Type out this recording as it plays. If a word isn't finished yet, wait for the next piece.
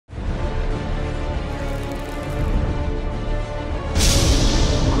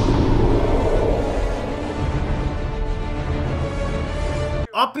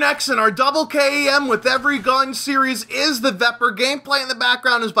Up next in our double KEM with every gun series is the Vepr. Gameplay in the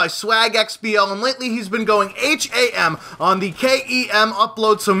background is by SwagXBL, and lately he's been going HAM on the KEM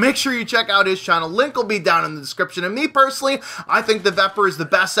upload, so make sure you check out his channel. Link will be down in the description. And me personally, I think the Vepr is the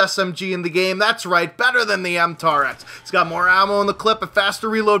best SMG in the game. That's right, better than the MTAR-X. It's got more ammo in the clip, a faster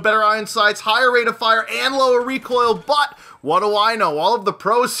reload, better iron sights, higher rate of fire, and lower recoil, but what do I know? All of the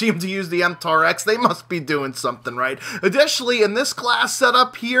pros seem to use the MTAR-X. They must be doing something right. Additionally, in this class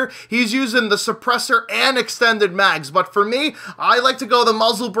setup here, he's using the suppressor and extended mags. But for me, I like to go the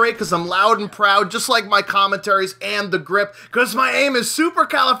muzzle brake because I'm loud and proud, just like my commentaries, and the grip, because my aim is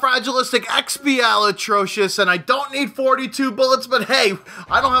supercalifragilisticexpialidocious, and I don't need 42 bullets, but hey,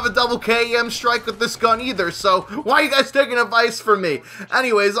 I don't have a double KEM strike with this gun either, so why are you guys taking advice from me?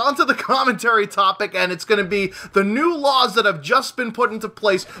 Anyways, on to the commentary topic, and it's going to be the new laws that have just been put into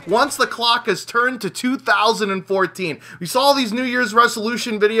place once the clock has turned to 2014. We saw all these New Year's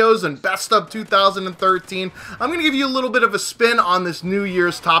resolution videos and best of 2013. I'm going to give you a little bit of a spin on this New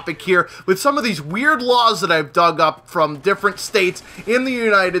Year's topic here with some of these weird laws that I've dug up from different states in the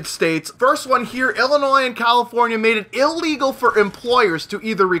United States. First one here, Illinois and California made it illegal for employers to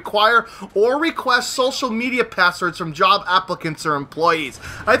either require or request social media passwords from job applicants or employees.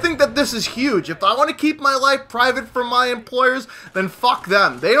 I think that this is huge. If I want to keep my life private from my employers, then fuck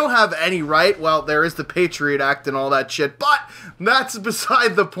them. They don't have any right. Well, there is the Patriot Act and all that shit, but that's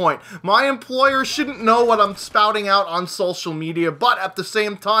beside the point. My employer shouldn't know what I'm spouting out on social media, but at the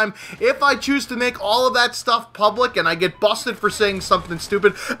same time, if I choose to make all of that stuff public and I get busted for saying something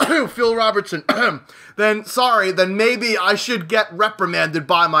stupid, Phil Robertson, then sorry, then maybe I should get reprimanded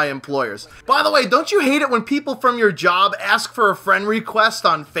by my employers. By the way, don't you hate it when people from your job ask for a friend request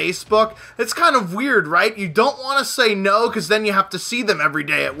on Facebook? It's kind of weird, right? You don't want to say no because then you have to see them every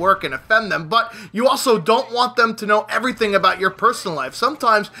day at work and offend them, but you also don't want them to know everything about your personal life.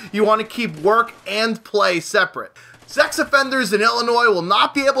 Sometimes you want to keep work and play separate. Sex offenders in Illinois will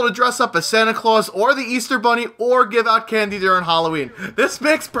not be able to dress up as Santa Claus or the Easter Bunny or give out candy during Halloween. This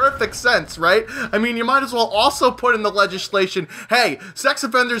makes perfect sense, right? I mean, you might as well also put in the legislation, hey, sex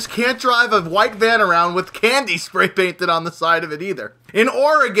offenders can't drive a white van around with candy spray painted on the side of it either. In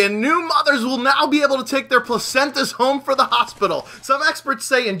Oregon, new mothers will now be able to take their placentas home for the hospital. Some experts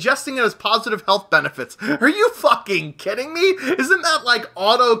say ingesting it has positive health benefits. Are you fucking kidding me? Isn't that like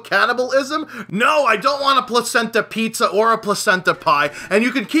auto-cannibalism? No, I don't want a placenta pizza or a placenta pie, and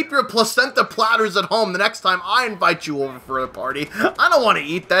you can keep your placenta platters at home the next time I invite you over for a party. I don't want to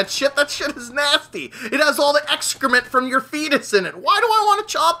eat that shit. That shit is nasty. It has all the excrement from your fetus in it. Why do I want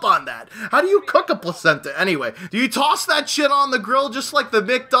to chomp on that? How do you cook a placenta anyway? Do you toss that shit on the grill just like the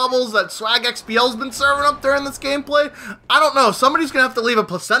McDoubles that SwagXBL's been serving up during this gameplay? I don't know. Somebody's gonna have to leave a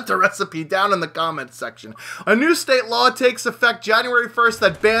placenta recipe down in the comments section. A new state law takes effect January 1st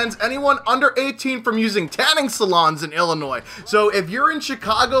that bans anyone under 18 from using tanning salons in Illinois. So if you're in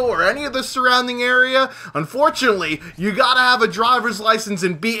Chicago or any of the surrounding area, unfortunately, you gotta have a driver's license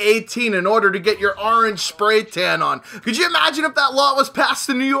and be 18 in order to get your orange spray tan on. Could you imagine if that law was passed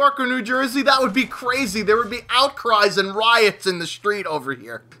in New York or New Jersey? That would be crazy. There would be outcries and riots in the street over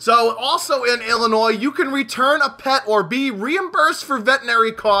here. So also in Illinois, you can return a pet or be reimbursed for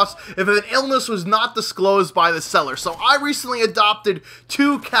veterinary costs if an illness was not disclosed by the seller. So I recently adopted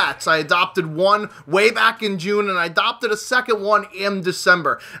 2 cats. I adopted one way back in June and I adopted a second one in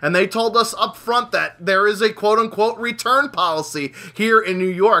December. And they told us up front that there is a quote-unquote return policy here in New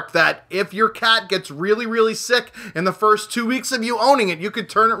York that if your cat gets really, really sick in the first 2 weeks of you owning it, you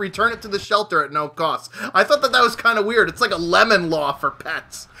could return it to the shelter at no cost. I thought that was kind of weird. It's like a lemon law for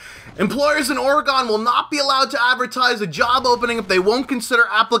pets. Employers in Oregon will not be allowed to advertise a job opening if they won't consider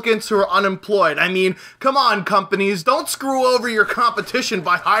applicants who are unemployed. I mean, come on companies, don't screw over your competition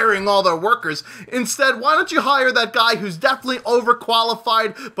by hiring all their workers. Instead, why don't you hire that guy who's definitely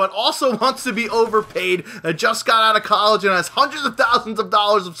overqualified but also wants to be overpaid, that just got out of college and has hundreds of thousands of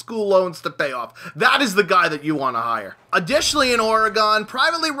dollars of school loans to pay off. That is the guy that you want to hire. Additionally, in Oregon,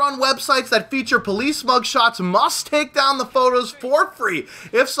 privately run websites that feature police mugshots must take down the photos for free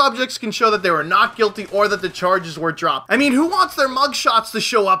if subjects can show that they were not guilty or that the charges were dropped. I mean, who wants their mugshots to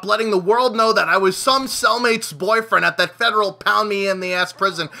show up letting the world know that I was some cellmate's boyfriend at that federal pound-me-in-the-ass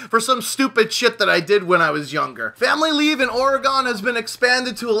prison for some stupid shit that I did when I was younger? Family leave in Oregon has been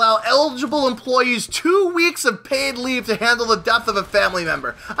expanded to allow eligible employees 2 weeks of paid leave to handle the death of a family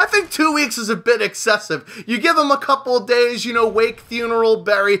member. I think 2 weeks is a bit excessive. You give them a couple of old days, you know, wake, funeral,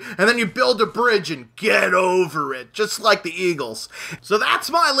 bury, and then you build a bridge and get over it, just like the Eagles. So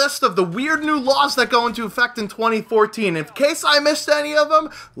that's my list of the weird new laws that go into effect in 2014. In case I missed any of them,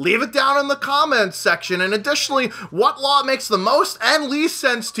 leave it down in the comments section. And additionally, what law makes the most and least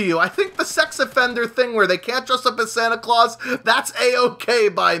sense to you? I think the sex offender thing where they can't dress up as Santa Claus, that's a-okay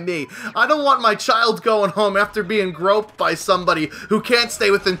by me. I don't want my child going home after being groped by somebody who can't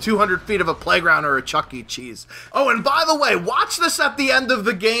stay within 200 feet of a playground or a Chuck E. Cheese. Oh, and by the way, watch this at the end of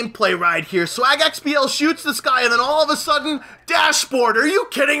the gameplay right here. Swag XBL shoots this guy and then all of a sudden, dashboard. Are you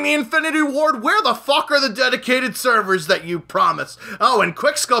kidding me, Infinity Ward? Where the fuck are the dedicated servers that you promised? Oh, and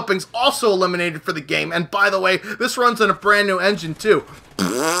quickscoping's also eliminated for the game. And by the way, this runs on a brand new engine too.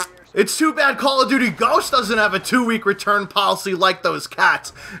 It's too bad Call of Duty Ghost doesn't have a 2-week return policy like those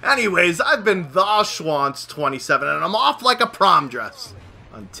cats. Anyways, I've been the Schwantz27 and I'm off like a prom dress.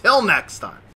 Until next time.